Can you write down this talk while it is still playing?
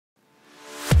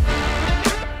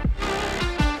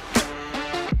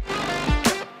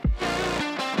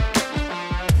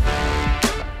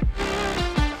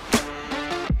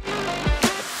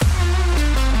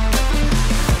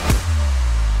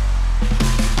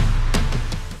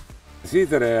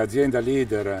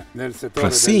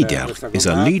Presider is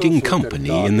a leading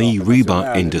company in the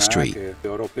rebar industry,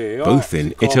 both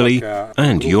in Italy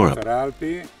and Europe.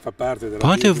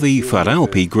 Part of the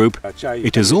Faralpi group,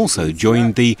 it has also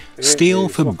joined the Steel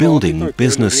for Building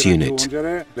business unit.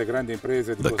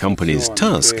 The company's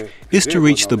task is to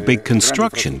reach the big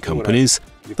construction companies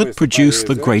that produce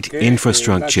the great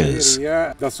infrastructures.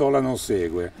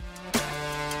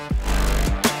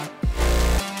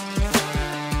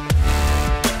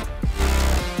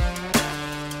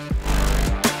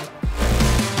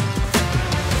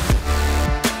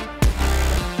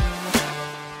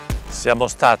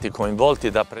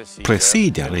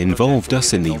 Presider involved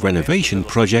us in the renovation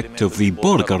project of the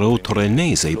Borgaro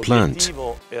Torinese plant.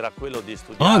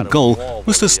 Our goal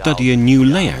was to study a new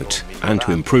layout and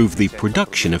to improve the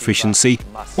production efficiency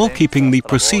while keeping the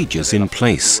procedures in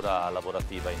place.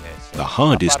 The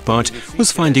hardest part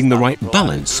was finding the right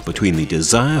balance between the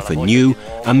desire for new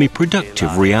and the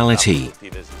productive reality.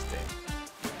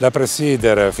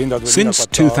 Since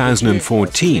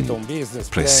 2014,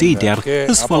 Presider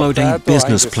has followed a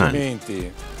business plan,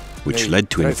 which led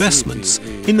to investments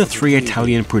in the 3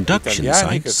 Italian production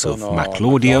sites of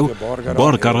Maclodio,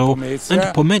 Borgaro and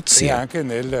Pomezia,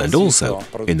 and also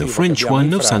in the French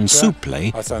one of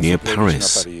Saint-Supple near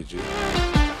Paris.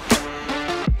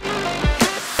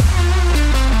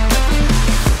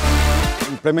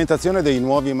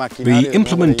 The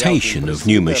implementation of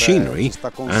new machinery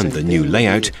and the new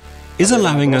layout is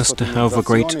allowing us to have a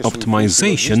great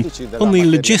optimization on the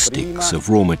logistics of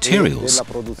raw materials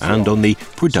and on the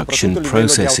production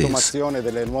processes. The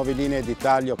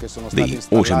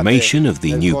automation of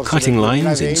the new cutting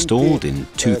lines installed in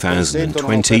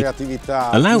 2020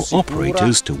 allow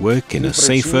operators to work in a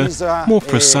safer, more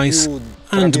precise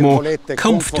and more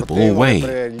comfortable way.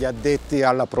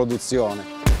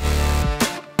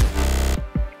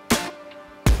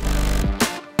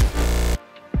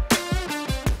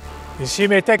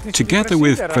 Together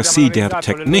with Presider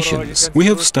technicians, we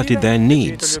have studied their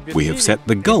needs, we have set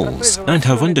the goals and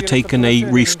have undertaken a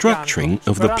restructuring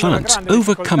of the plant,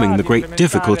 overcoming the great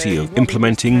difficulty of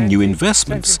implementing new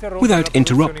investments without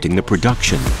interrupting the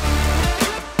production.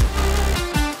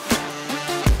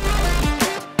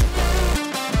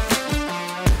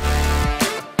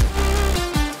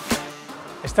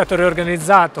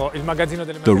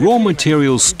 The raw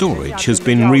materials storage has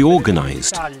been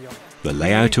reorganized. The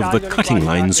layout of the cutting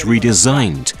lines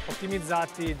redesigned.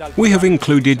 We have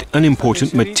included an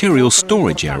important material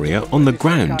storage area on the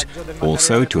ground,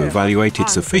 also to evaluate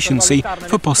its efficiency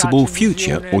for possible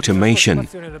future automation.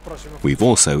 We've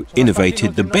also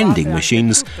innovated the bending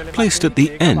machines placed at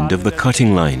the end of the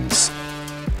cutting lines.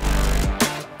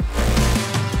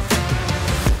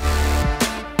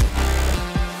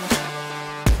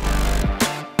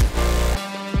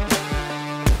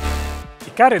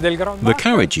 The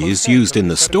carriages used in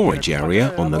the storage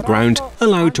area on the ground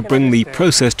allow to bring the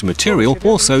processed material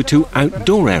also to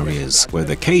outdoor areas where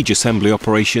the cage assembly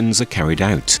operations are carried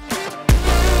out.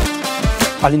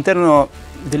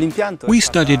 We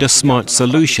studied a smart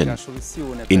solution,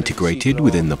 integrated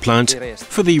within the plant,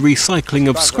 for the recycling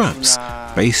of scraps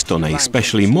based on a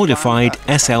specially modified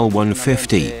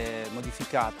SL150.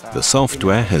 The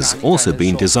software has also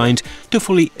been designed to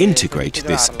fully integrate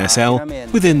this SL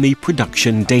within the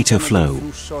production data flow.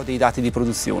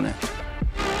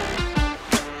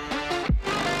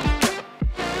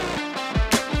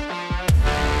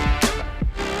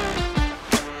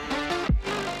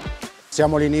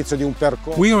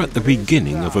 We are at the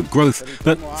beginning of a growth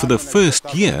that, for the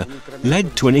first year,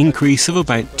 led to an increase of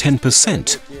about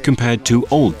 10% compared to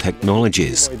old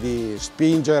technologies.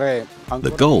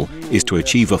 The goal is to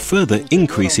achieve a further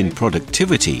increase in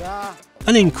productivity,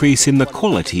 an increase in the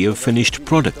quality of finished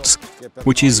products,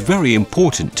 which is very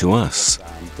important to us.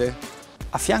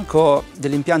 Next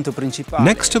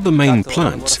to the main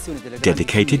plant,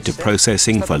 dedicated to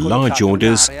processing for large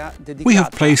orders, we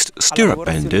have placed stirrup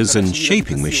benders and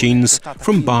shaping machines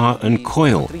from bar and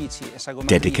coil,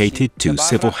 dedicated to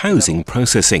civil housing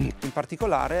processing.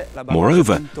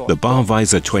 Moreover, the bar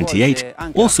visor 28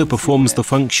 also performs the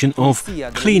function of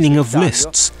cleaning of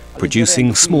lists,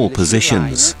 producing small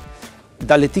positions.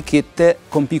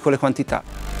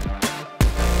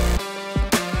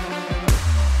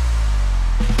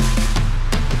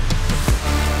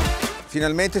 We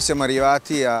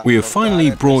have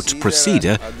finally brought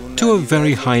Presider to a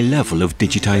very high level of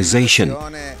digitization,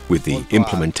 with the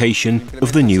implementation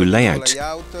of the new layout.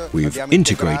 We've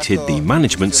integrated the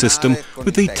management system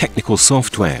with the technical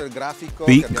software.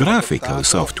 The Grafico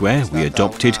software we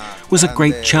adopted was a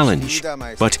great challenge,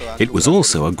 but it was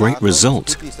also a great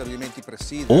result.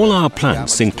 All our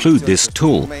plants include this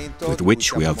tool, with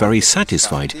which we are very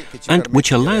satisfied and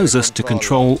which allows us to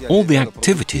control all the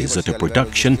activities at a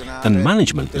production and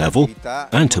management level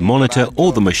and to monitor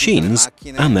all the machines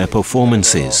and their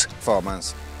performances.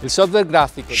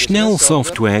 Schnell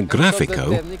Software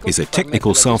Grafico is a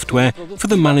technical software for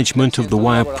the management of the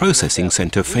wire processing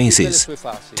center phases,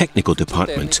 technical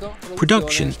department,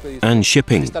 production and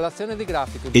shipping.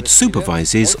 It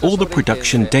supervises all the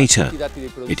production data.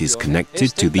 It is connected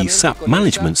to the SAP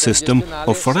management system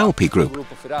of Faralpi Group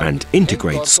and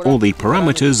integrates all the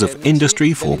parameters of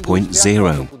Industry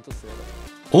 4.0.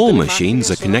 All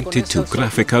machines are connected to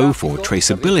Grafico for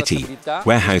traceability,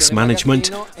 warehouse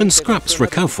management and scraps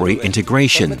recovery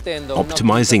integration,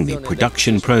 optimizing the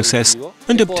production process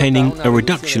and obtaining a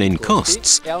reduction in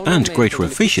costs and greater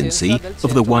efficiency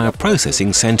of the wire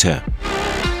processing center.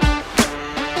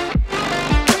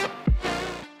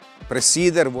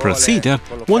 PRESIDER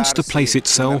wants to place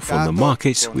itself on the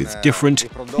market with different,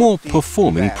 more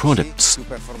performing products,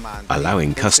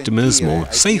 allowing customers more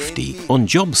safety on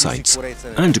job sites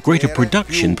and greater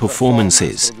production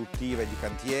performances.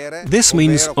 This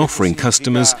means offering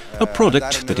customers a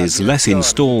product that is less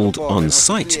installed on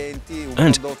site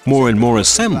and more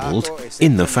assembled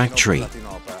in the factory.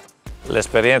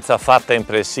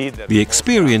 The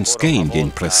experience gained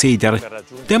in PRESIDER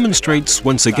demonstrates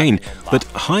once again that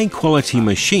high-quality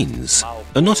machines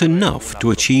are not enough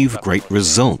to achieve great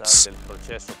results.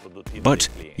 But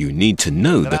you need to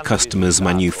know the customer's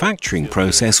manufacturing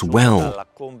process well.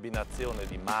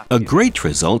 A great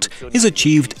result is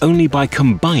achieved only by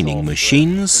combining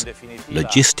machines,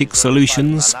 logistic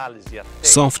solutions,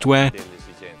 software,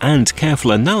 and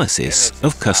careful analysis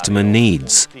of customer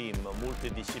needs.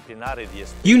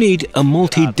 You need a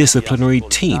multidisciplinary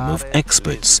team of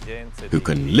experts who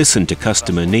can listen to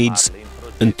customer needs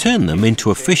and turn them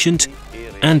into efficient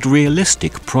and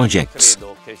realistic projects.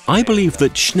 I believe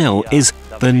that Schnell is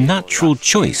the natural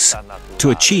choice to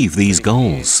achieve these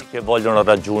goals.